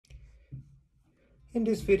In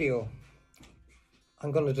this video,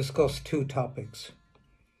 I'm going to discuss two topics.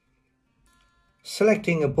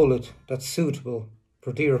 Selecting a bullet that's suitable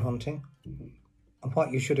for deer hunting and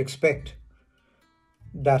what you should expect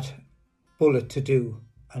that bullet to do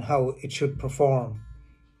and how it should perform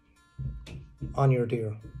on your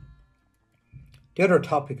deer. The other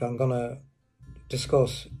topic I'm going to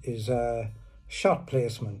discuss is shot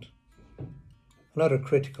placement, another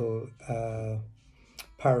critical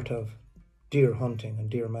part of deer hunting and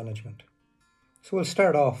deer management. So we'll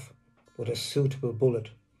start off with a suitable bullet.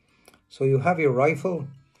 So you have your rifle,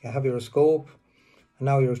 you have your scope, and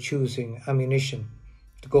now you're choosing ammunition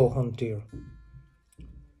to go hunt deer.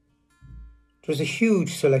 There's a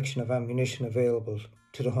huge selection of ammunition available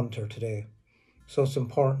to the hunter today. So it's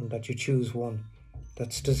important that you choose one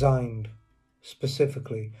that's designed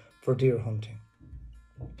specifically for deer hunting.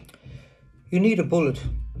 You need a bullet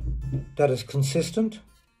that is consistent,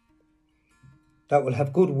 that will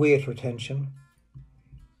have good weight retention,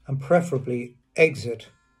 and preferably exit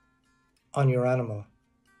on your animal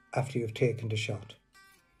after you've taken the shot.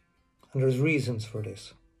 And there's reasons for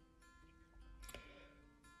this.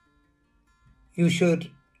 You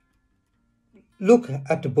should look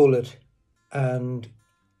at the bullet, and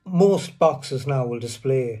most boxes now will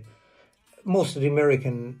display, most of the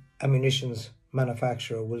American ammunitions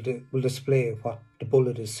manufacturer will display what the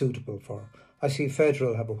bullet is suitable for. I see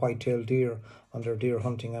Federal have a white-tailed deer on their deer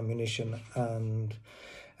hunting ammunition, and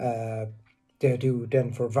they do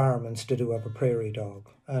then for varmints, they do have a prairie dog.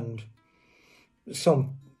 And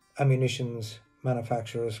some ammunitions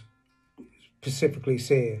manufacturers specifically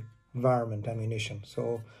say varmint ammunition.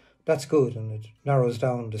 So that's good, and it narrows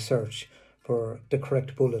down the search for the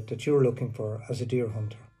correct bullet that you're looking for as a deer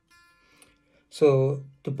hunter. So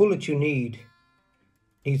the bullet you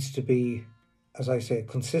needs to be, as I say,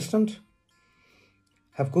 consistent,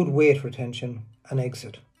 have good weight retention and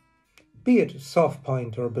exit. Be it soft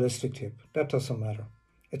point or ballistic tip, that doesn't matter.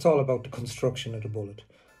 It's all about the construction of the bullet.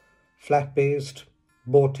 Flat based,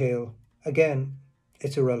 bow tail, again,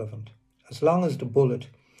 it's irrelevant. As long as the bullet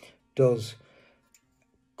does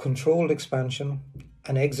controlled expansion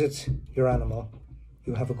and exits your animal,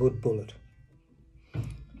 you have a good bullet.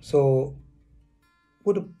 So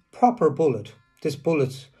with a proper bullet,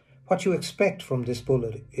 what you expect from this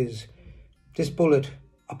bullet is this bullet,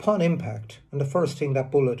 upon impact, and the first thing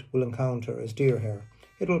that bullet will encounter is deer hair.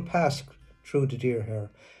 It will pass through the deer hair.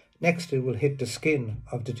 Next, it will hit the skin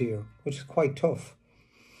of the deer, which is quite tough.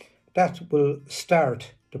 That will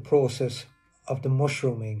start the process of the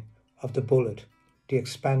mushrooming of the bullet, the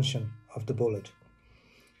expansion of the bullet.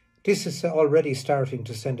 This is already starting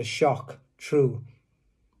to send a shock through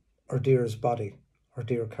our deer's body, our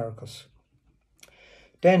deer carcass.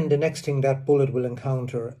 Then the next thing that bullet will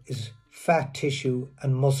encounter is fat tissue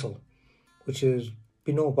and muscle, which is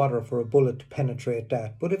be no bother for a bullet to penetrate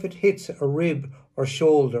that. But if it hits a rib or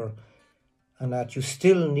shoulder, and that, you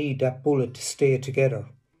still need that bullet to stay together.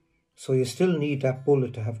 So you still need that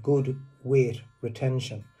bullet to have good weight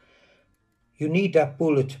retention. You need that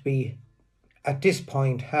bullet to be, at this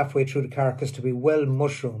point, halfway through the carcass, to be well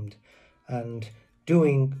mushroomed and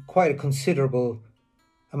doing quite a considerable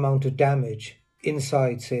amount of damage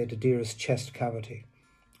inside, say, the deer's chest cavity.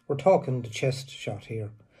 We're talking the chest shot here.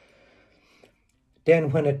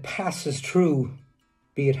 Then when it passes through,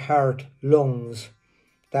 be it heart, lungs,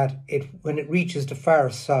 when it reaches the far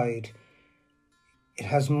side, it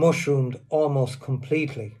has mushroomed almost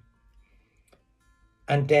completely.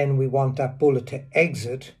 And then we want that bullet to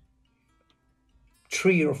exit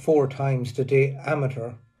 3 or 4 times the diameter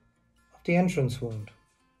of the entrance wound.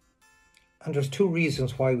 And there's 2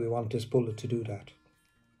 reasons why we want this bullet to do that.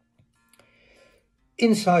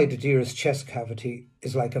 Inside the deer's chest cavity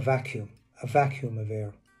is like a vacuum of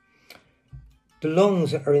air. The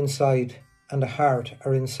lungs are inside and the heart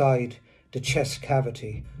are inside the chest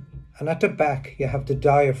cavity. And at the back you have the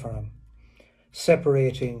diaphragm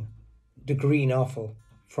separating the green offal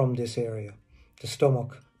from this area, the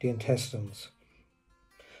stomach, the intestines.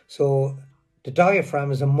 So the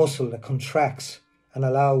diaphragm is a muscle that contracts and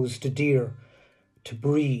allows the deer to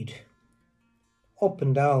breathe up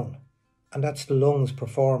and down. And that's the lungs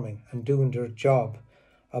performing and doing their job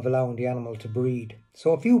of allowing the animal to breathe.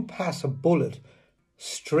 So if you pass a bullet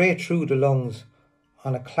straight through the lungs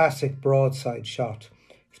on a classic broadside shot,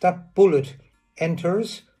 if that bullet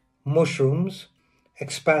enters, mushrooms,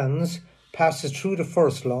 expands, passes through the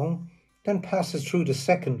first lung, then passes through the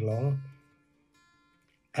second lung,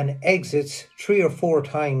 and exits 3 or 4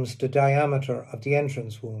 times the diameter of the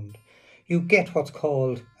entrance wound, you get what's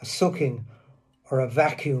called a sucking or a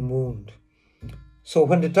vacuum wound. So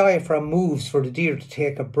when the diaphragm moves for the deer to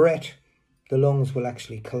take a breath, the lungs will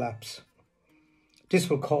actually collapse. This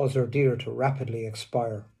will cause our deer to rapidly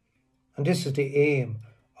expire. And this is the aim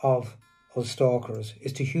of us stalkers,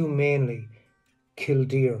 is to humanely kill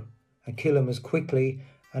deer and kill them as quickly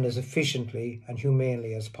and as efficiently and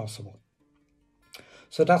humanely as possible.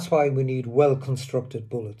 So that's why we need well-constructed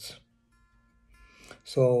bullets.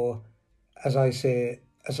 So, as I say,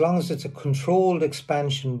 as long as it's a controlled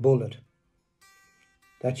expansion bullet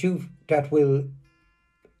that will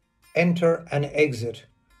enter and exit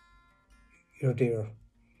your deer,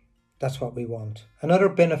 that's what we want. Another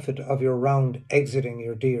benefit of your round exiting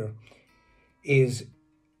your deer is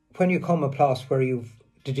when you come across where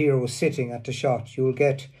the deer was sitting at the shot, you will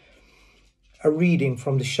get a reading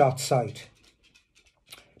from the shot sight.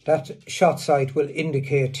 That shot sight will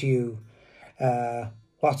indicate to you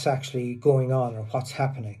what's actually going on or what's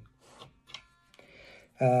happening.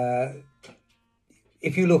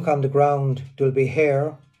 If you look on the ground, there'll be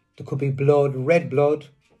hair, there could be blood, red blood,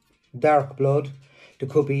 dark blood, there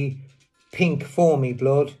could be pink foamy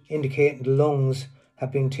blood indicating the lungs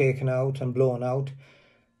have been taken out and blown out.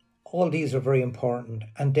 All these are very important,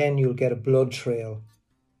 and then you'll get a blood trail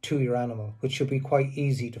to your animal, which should be quite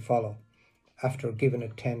easy to follow after giving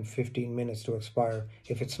it 10-15 minutes to expire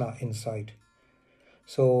if it's not in sight.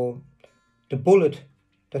 So the bullet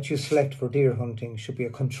that you select for deer hunting should be a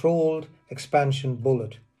controlled expansion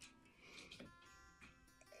bullet.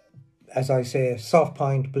 As I say, soft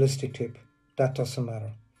point, ballistic tip, that doesn't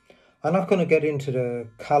matter. I'm not going to get into the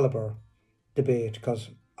caliber debate because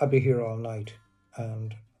I'll be here all night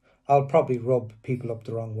and I'll probably rub people up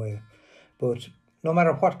the wrong way. But no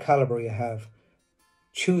matter what caliber you have,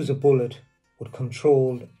 choose a bullet with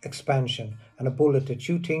controlled expansion and a bullet that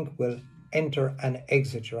you think will enter and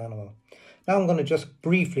exit your animal. Now I'm going to just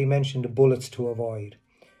briefly mention the bullets to avoid.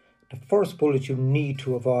 The first bullet you need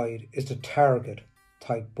to avoid is the target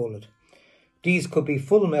type bullet. These could be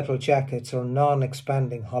full metal jackets or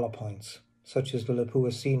non-expanding hollow points, such as the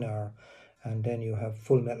Lapua Sinar, and then you have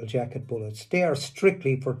full metal jacket bullets. They are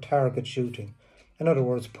strictly for target shooting. In other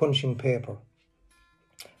words, punching paper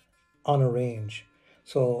on a range.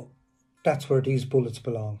 So that's where these bullets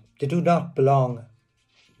belong. They do not belong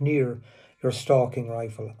near your stalking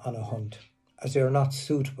rifle on a hunt, as they are not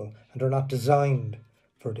suitable and they're not designed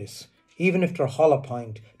for this. Even if they're hollow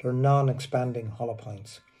point, they're non-expanding hollow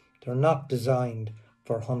points. They're not designed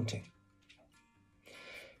for hunting.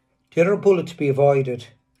 The other bullet to be avoided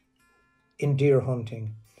in deer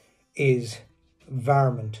hunting is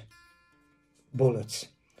varmint bullets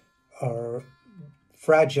or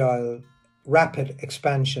fragile, rapid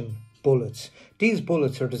expansion bullets. These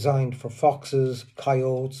bullets are designed for foxes,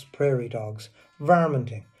 coyotes, prairie dogs,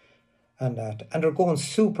 varminting and that. And they're going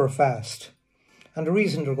super fast. And the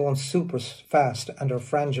reason they're going super fast and they're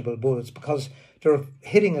frangible bullets because they're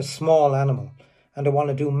hitting a small animal and they want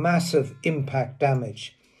to do massive impact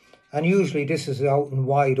damage. And usually this is out in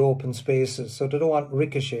wide open spaces, so they don't want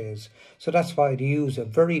ricochets. So that's why they use a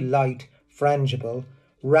very light, frangible,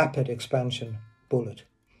 rapid expansion bullet.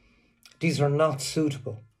 These are not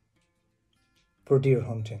suitable for deer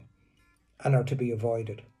hunting and are to be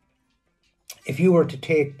avoided. If you were to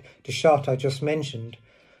take the shot I just mentioned,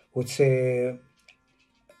 would say,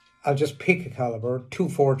 I'll just pick a caliber,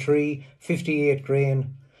 243, 58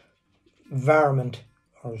 grain, varmint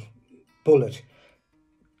or bullet.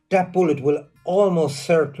 That bullet will almost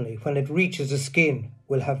certainly, when it reaches the skin,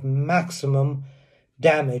 will have maximum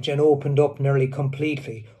damage and opened up nearly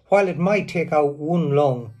completely. While it might take out one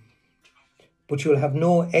lung, but you'll have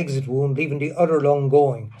no exit wound, leaving the other lung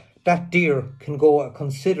going. That deer can go a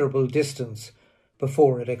considerable distance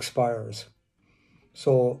before it expires.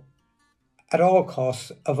 So, at all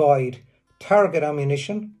costs, avoid target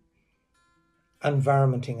ammunition and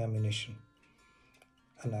varminting ammunition.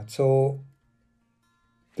 And that. So,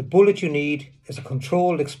 the bullet you need is a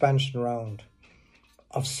controlled expansion round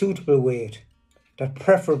of suitable weight that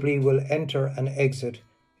preferably will enter and exit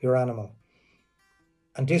your animal.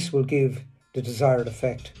 And this will give the desired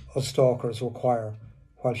effect us stalkers require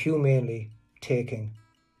while humanely taking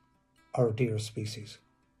our deer species.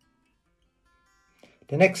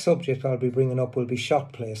 The next subject I'll be bringing up will be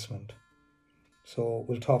shot placement. So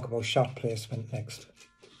we'll talk about shot placement next.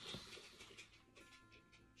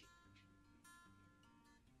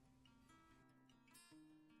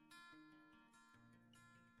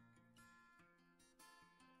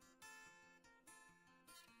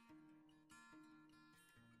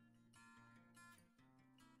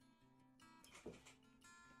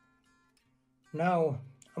 Now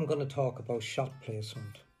I'm going to talk about shot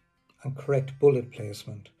placement and correct bullet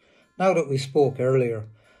placement. Now that we spoke earlier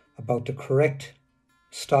about the correct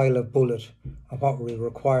style of bullet and what we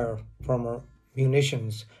require from our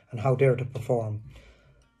munitions and how they're to perform,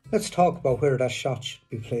 let's talk about where that shot should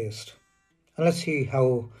be placed. And let's see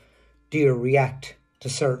how deer react to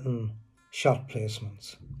certain shot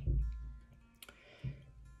placements.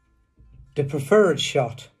 The preferred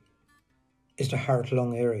shot is the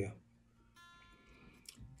heart-lung area.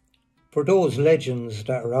 For those legends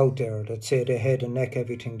that are out there that say they head and neck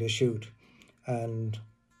everything they shoot, and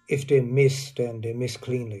if they miss, then they miss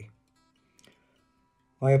cleanly.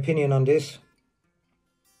 My opinion on this?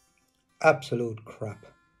 Absolute crap.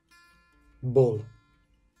 Bull.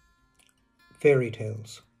 Fairy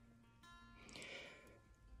tales.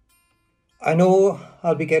 I know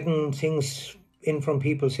I'll be getting things in from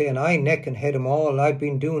people saying, I neck and head them all, I've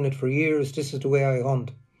been doing it for years, this is the way I hunt.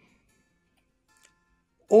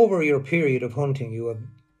 Over your period of hunting, you have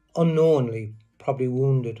unknowingly probably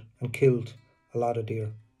wounded and killed a lot of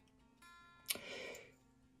deer.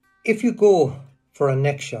 If you go for a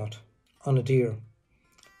neck shot on a deer,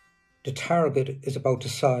 the target is about the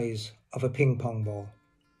size of a ping pong ball.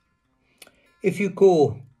 If you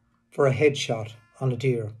go for a headshot on a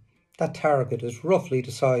deer, that target is roughly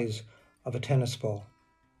the size of a tennis ball.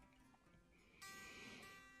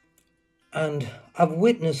 And I've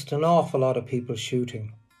witnessed an awful lot of people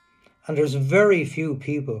shooting, and there's very few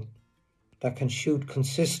people that can shoot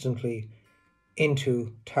consistently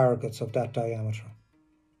into targets of that diameter.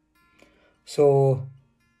 So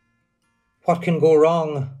what can go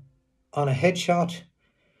wrong on a headshot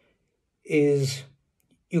is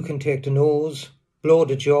you can take the nose, blow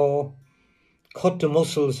the jaw, cut the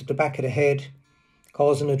muscles at the back of the head,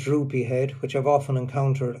 causing a droopy head, which I've often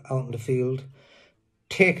encountered out in the field,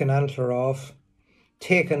 take an antler off,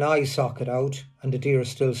 take an eye socket out, and the deer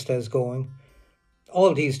still stays going.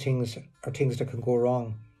 All these things are things that can go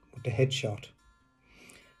wrong with the headshot.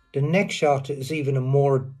 The neck shot is even a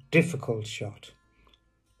more difficult shot.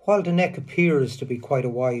 While the neck appears to be quite a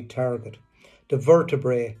wide target, the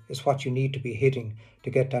vertebrae is what you need to be hitting to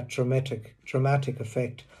get that dramatic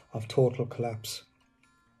effect of total collapse.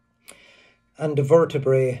 And the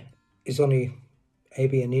vertebrae is only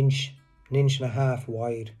maybe an inch and a half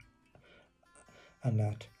wide. And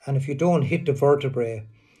if you don't hit the vertebrae,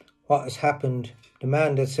 what has happened, the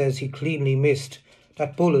man that says he cleanly missed,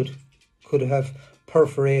 that bullet could have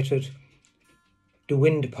perforated the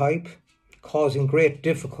windpipe, causing great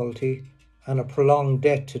difficulty and a prolonged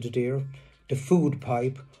death to the deer, the food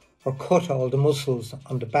pipe, or cut all the muscles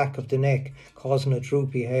on the back of the neck, causing a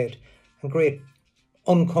droopy head, and great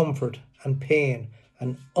uncomfort and pain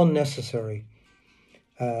and unnecessary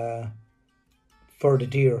for the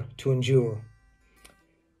deer to endure.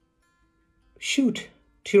 Shoot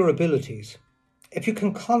to your abilities. If you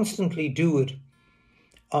can constantly do it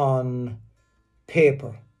on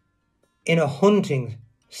paper, in a hunting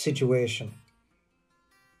situation,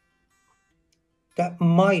 that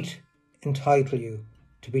might entitle you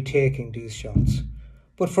to be taking these shots.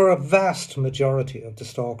 But for a vast majority of the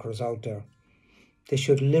stalkers out there, they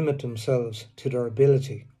should limit themselves to their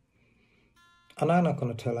ability. And I'm not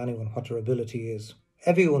going to tell anyone what their ability is.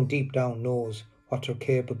 Everyone deep down knows what they're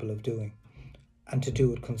capable of doing, and to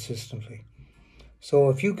do it consistently. So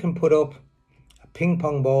if you can put up a ping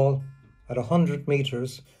pong ball at 100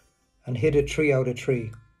 meters and hit it 3 out of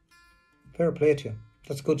 3, fair play to you.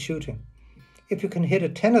 That's good shooting. If you can hit a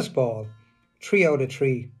tennis ball 3 out of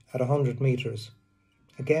 3 at 100 meters,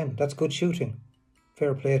 again, that's good shooting.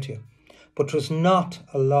 Fair play to you. But there's not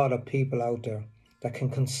a lot of people out there that can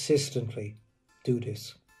consistently do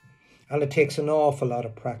this. And it takes an awful lot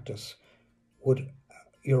of practice with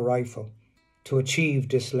your rifle to achieve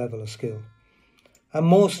this level of skill. And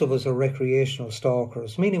most of us are recreational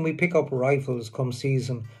stalkers, meaning we pick up rifles come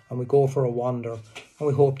season and we go for a wander and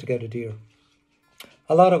we hope to get a deer.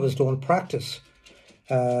 A lot of us don't practice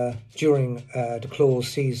during the close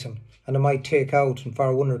season, and I might take out and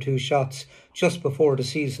fire 1 or 2 shots just before the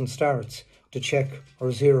season starts to check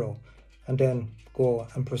or zero, and then go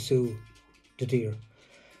and pursue the deer.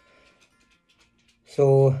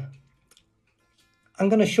 So I'm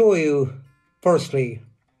going to show you firstly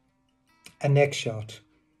a neck shot,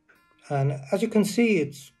 and as you can see,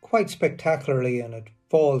 it's quite spectacularly and it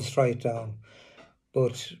falls straight down,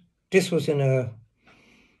 but this was in a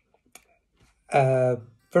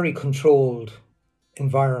very controlled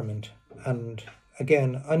environment, and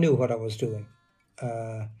again, I knew what I was doing.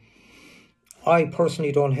 I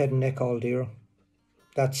personally don't head and neck all deer.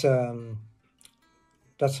 That's not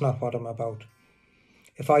what I'm about.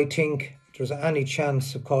 If I think there's any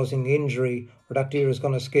chance of causing injury or that deer is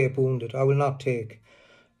going to escape wounded, I will not take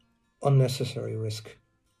unnecessary risk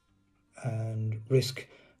and risk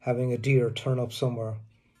having a deer turn up somewhere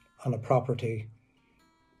on a property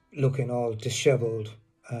looking all dishevelled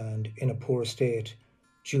and in a poor state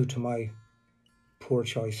due to my poor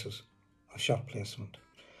choices of shot placement.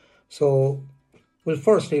 So we'll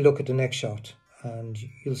firstly look at the next shot, and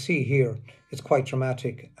you'll see here it's quite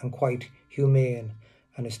dramatic and quite humane,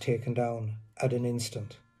 and is taken down at an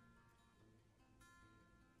instant.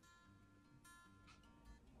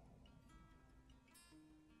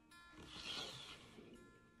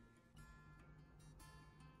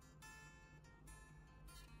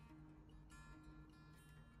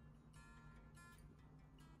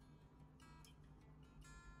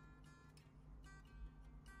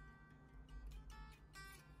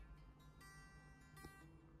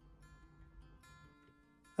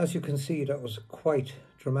 As you can see, that was quite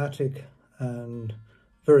dramatic and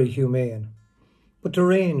very humane, but the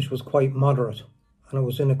range was quite moderate, and I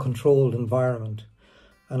was in a controlled environment,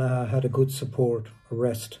 and I had a good support, a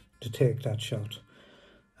rest to take that shot,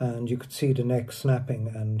 and you could see the neck snapping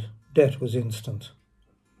and death was instant.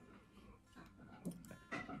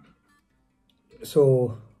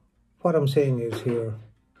 So what I'm saying is here,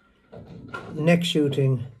 neck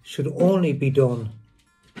shooting should only be done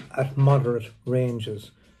at moderate ranges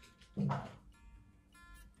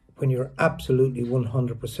when you're absolutely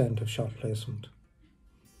 100% of shot placement.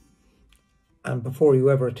 And before you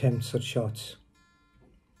ever attempt such shots,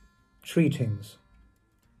 3 things: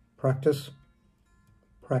 practice,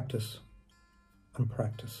 practice, and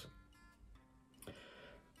practice.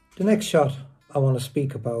 The next shot I want to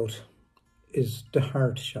speak about is the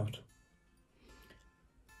heart shot.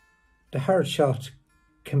 The heart shot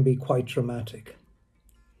can be quite dramatic.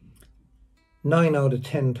 9 out of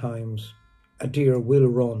 10 times a deer will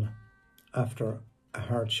run after a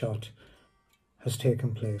heart shot has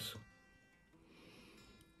taken place.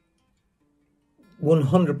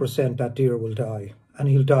 100% that deer will die, and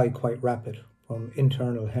he'll die quite rapid from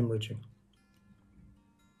internal hemorrhaging.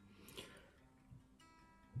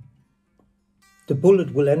 The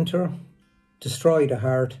bullet will enter, destroy the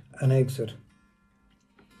heart and exit.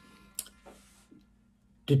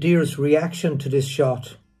 The deer's reaction to this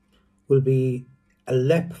shot will be a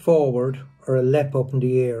leap forward or a leap up in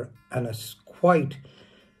the air and a quite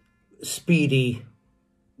speedy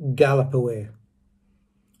gallop away.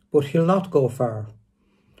 But he'll not go far,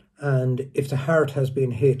 and if the heart has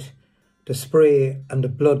been hit, the spray and the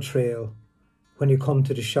blood trail when you come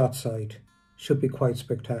to the shot site should be quite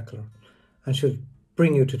spectacular and should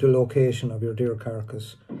bring you to the location of your deer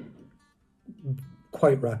carcass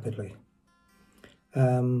quite rapidly.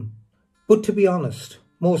 But to be honest,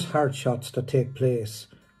 most heart shots that take place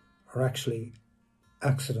are actually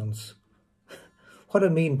accidents. What I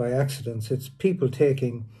mean by accidents, it's people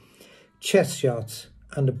taking chest shots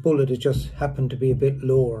and the bullet has just happened to be a bit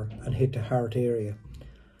lower and hit the heart area,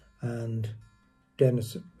 and then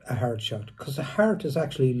it's a heart shot, because the heart is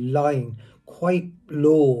actually lying quite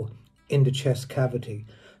low in the chest cavity.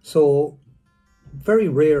 So very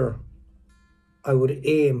rare I would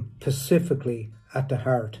aim specifically at the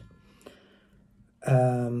heart.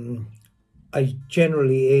 I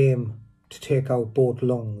generally aim to take out both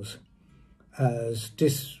lungs, as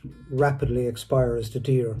this rapidly expires the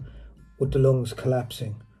deer with the lungs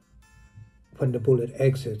collapsing when the bullet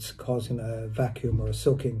exits, causing a vacuum or a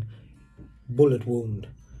sucking bullet wound,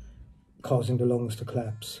 causing the lungs to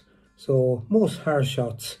collapse. So most heart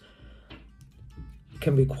shots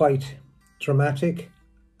can be quite dramatic,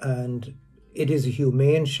 and it is a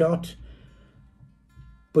humane shot,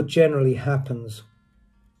 but generally happens,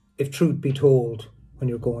 if truth be told, when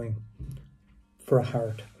you're going for a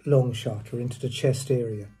heart lung shot or into the chest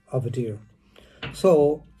area of a deer.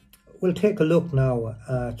 So we'll take a look now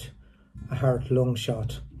at a heart lung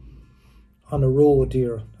shot on a roe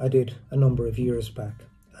deer I did a number of years back,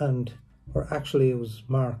 or actually it was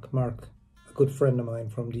Mark, a good friend of mine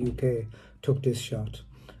from the UK, took this shot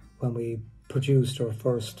when we produced our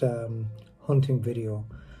first hunting video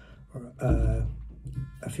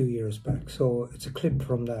a few years back. So it's a clip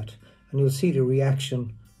from that, and you'll see the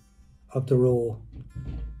reaction of the roe,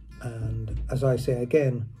 and as I say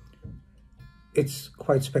again, it's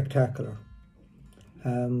quite spectacular.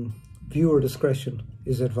 Viewer discretion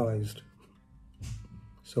is advised.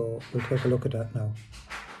 So we'll take a look at that now.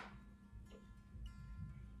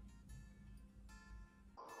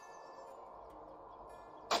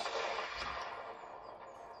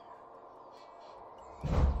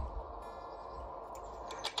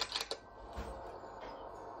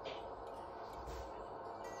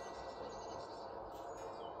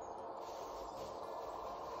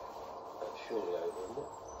 Surely over, isn't it?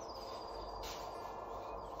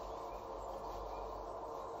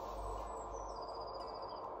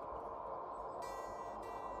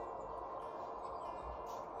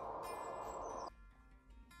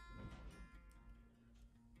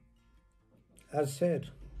 as said,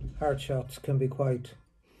 heart shots can be quite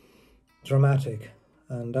dramatic,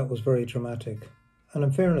 and that was very dramatic. And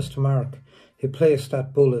in fairness to Mark, he placed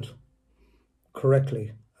that bullet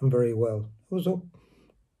correctly and very well. It was a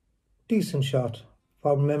decent shot.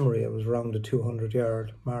 From memory, it was around the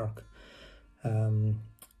 200-yard mark.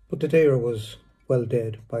 But the deer was well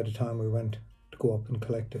dead by the time we went to go up and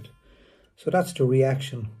collect it. So that's the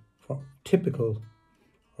reaction, for typical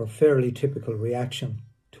or fairly typical reaction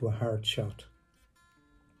to a heart shot.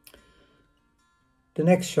 The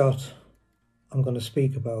next shot I'm going to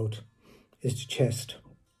speak about is the chest,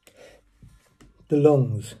 the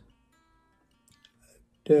lungs.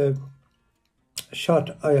 The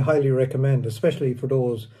shot I highly recommend, especially for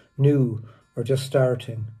those new or just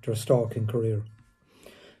starting their stalking career.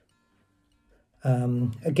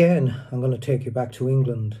 Again, I'm going to take you back to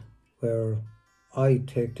England, where I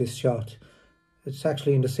take this shot. It's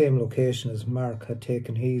actually in the same location as Mark had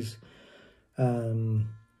taken his, and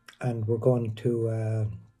we're going to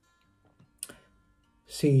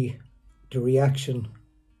see the reaction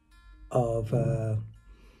of a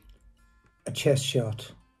chest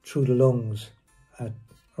shot through the lungs at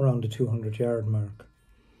around the 200-yard mark.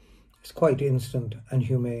 It's quite instant and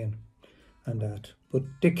humane and that. But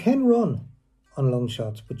they can run on lung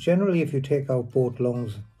shots, but generally if you take out both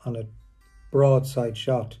lungs on a broadside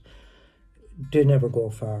shot, they never go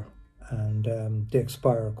far, and they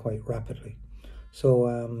expire quite rapidly.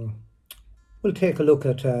 So we'll take a look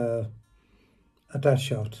at that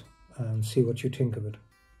shot and see what you think of it.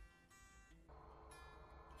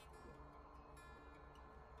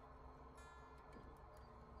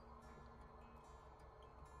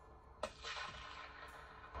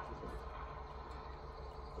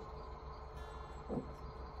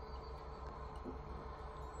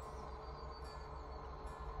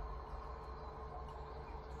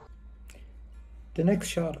 The next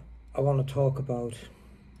shot I want to talk about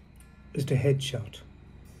is the headshot.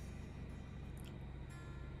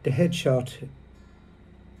 The headshot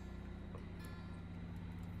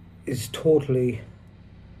is totally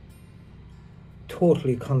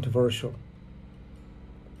controversial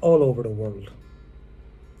all over the world.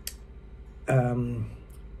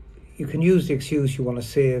 You can use the excuse you want to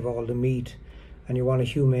save all the meat and you want to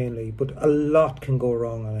humanely, but a lot can go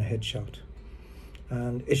wrong on a headshot.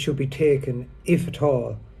 And it should be taken, if at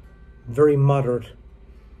all, very moderate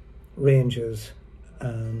ranges,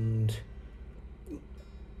 and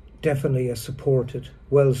definitely a supported,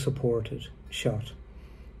 well supported shot.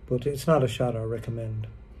 But it's not a shot I recommend.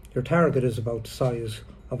 Your target is about the size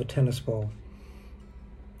of a tennis ball,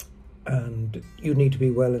 and you need to be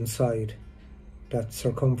well inside that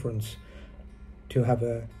circumference to have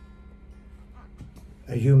a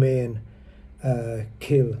humane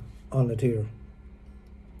kill on a deer.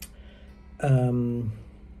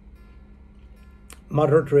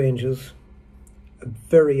 Moderate ranges, a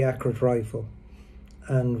very accurate rifle,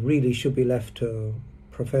 and really should be left to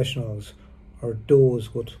professionals or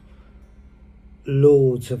those with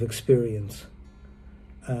loads of experience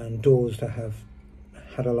and those that have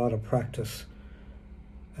had a lot of practice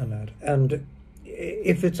and that. And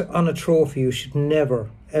if it's on a trophy, you should never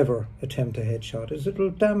ever attempt a headshot, as it will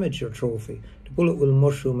damage your trophy. The bullet will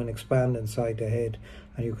mushroom and expand inside the head,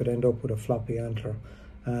 and you could end up with a floppy antler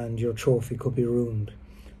and your trophy could be ruined.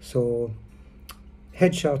 So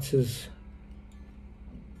headshots is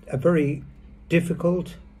a very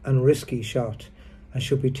difficult and risky shot and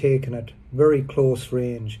should be taken at very close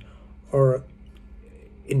range or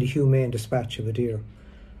in the humane dispatch of a deer,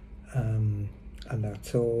 and that.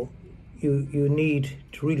 So you need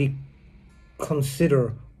to really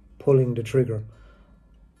consider pulling the trigger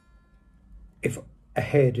if a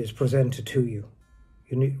head is presented to you.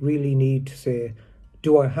 You really need to say,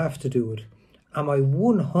 do I have to do it? Am I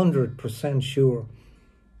 100% sure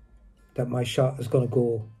that my shot is going to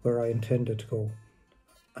go where I intend it to go?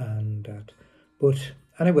 And that. But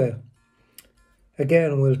anyway,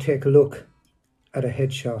 again, we'll take a look at a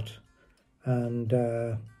headshot and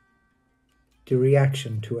the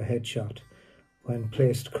reaction to a headshot when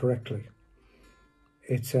placed correctly.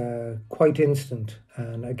 It's quite instant,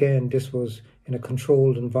 and again, this was in a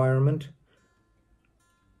controlled environment,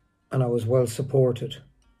 and I was well supported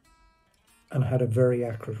and had a very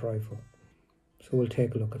accurate rifle. So we'll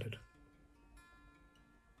take a look at it.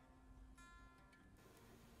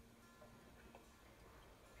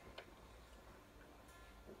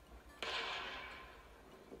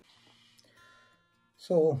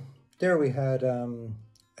 So there we had a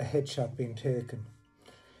headshot being taken.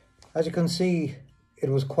 As you can see, it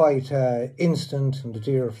was quite instant, and the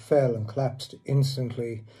deer fell and collapsed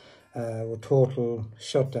instantly with total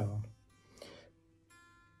shutdown.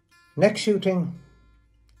 Neck shooting,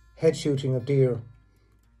 head shooting of deer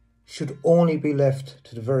should only be left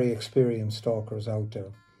to the very experienced stalkers out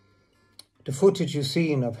there. The footage you've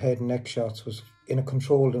seen of head and neck shots was in a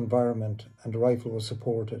controlled environment, and the rifle was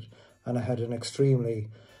supported, and I had an extremely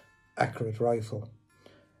accurate rifle.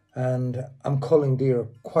 And I'm culling deer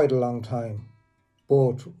quite a long time,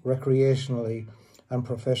 both recreationally and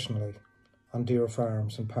professionally, on deer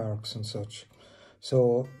farms and parks and such.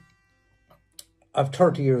 So I've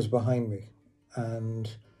 30 years behind me,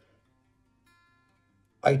 and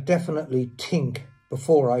I definitely think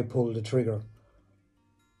before I pull the trigger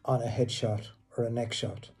on a headshot or a neck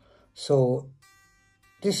shot. So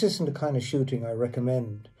this isn't the kind of shooting I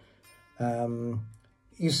recommend.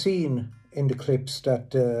 You've seen in the clips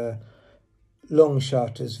that lung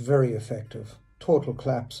shot is very effective. Total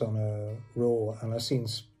claps on a row, and I've seen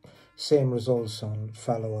same results on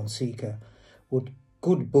fallow and sika with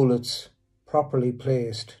good bullets properly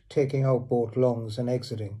placed, taking out both lungs and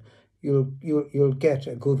exiting. You'll get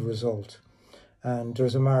a good result, and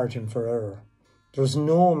there's a margin for error. There's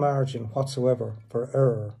no margin whatsoever for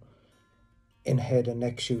error in head and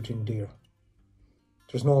neck shooting deer.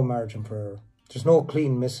 There's no margin for error. There's no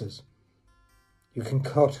clean misses. You can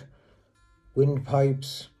cut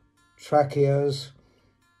windpipes, tracheas,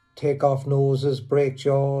 take off noses, break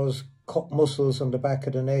jaws, cut muscles on the back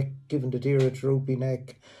of the neck, giving the deer a droopy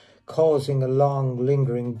neck, causing a long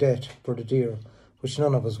lingering death for the deer, which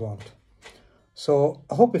none of us want. So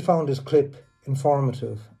I hope you found this clip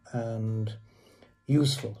informative and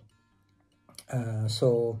useful.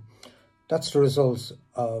 So that's the results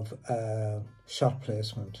of shot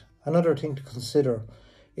placement. Another thing to consider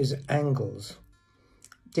is angles.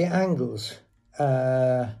 The angles,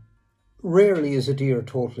 rarely is a deer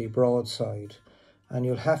totally broadside, and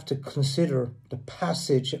you'll have to consider the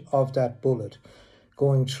passage of that bullet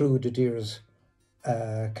going through the deer's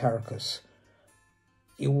carcass.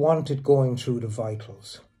 You want it going through the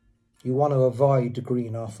vitals. You want to avoid the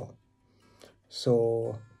green offal.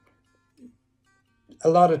 So a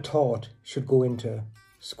lot of thought should go into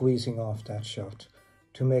squeezing off that shot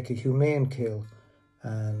to make a humane kill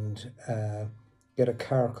and get a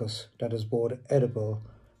carcass that is both edible,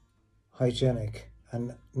 hygienic,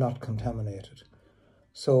 and not contaminated.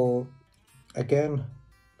 So again,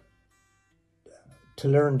 to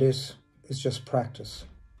learn this is just practice,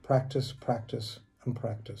 practice, practice, and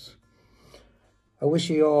practice. I wish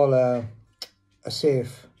you all a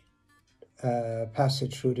safe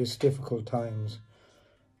passage through these difficult times,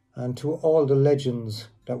 and to all the legends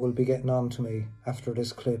that will be getting on to me after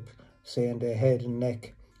this clip, saying they head and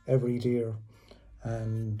neck every deer,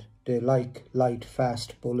 and they like light,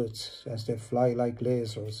 fast bullets as they fly like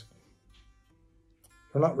lasers.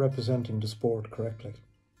 You're not representing the sport correctly.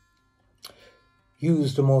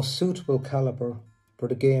 Use the most suitable caliber for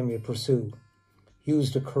the game you pursue.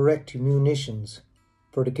 Use the correct munitions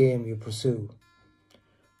for the game you pursue.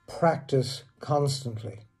 Practice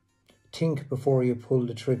constantly. Think before you pull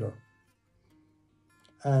the trigger.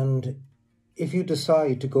 And if you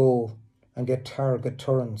decide to go and get target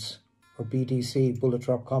turrets or BDC, bullet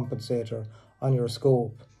drop compensator, on your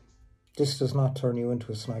scope, this does not turn you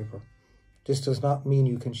into a sniper. This does not mean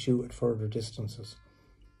you can shoot at further distances.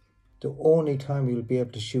 The only time you'll be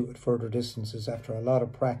able to shoot at further distances is after a lot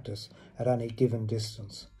of practice at any given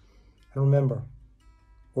distance. And remember,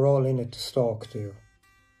 we're all in it to stalk deer,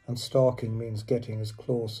 and stalking means getting as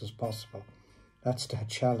close as possible. That's the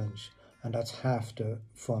challenge, and that's half the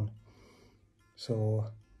fun. So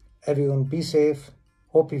everyone, be safe.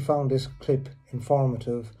 Hope you found this clip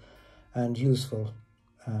informative and useful,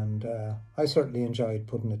 and I certainly enjoyed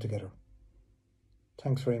putting it together.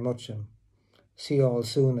 Thanks very much, and see you all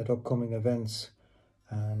soon at upcoming events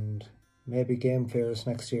and maybe game fairs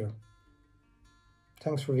next year.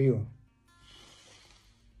 Thanks for viewing.